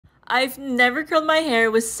I've never curled my hair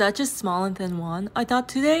with such a small and thin wand. I thought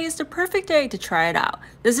today is the perfect day to try it out.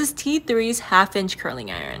 This is T3's half-inch curling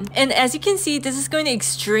iron. And as you can see, this is going to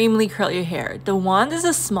extremely curl your hair. The wand is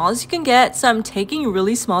as small as you can get, so I'm taking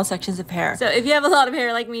really small sections of hair. So if you have a lot of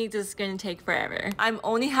hair like me, this is going to take forever. I'm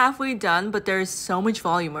only halfway done, but there is so much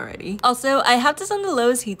volume already. Also, I have this on the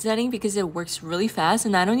lowest heat setting because it works really fast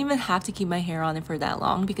and I don't even have to keep my hair on it for that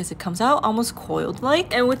long because it comes out almost coiled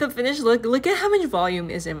like. And with the finished look at how much volume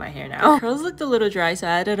is in my hair now. The curls looked a little dry, so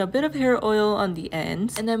I added a bit of hair oil on the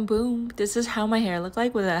ends. And then boom, this is how my hair looked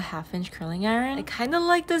like with a half-inch curling iron. I kind of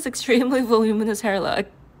like this extremely voluminous hair look.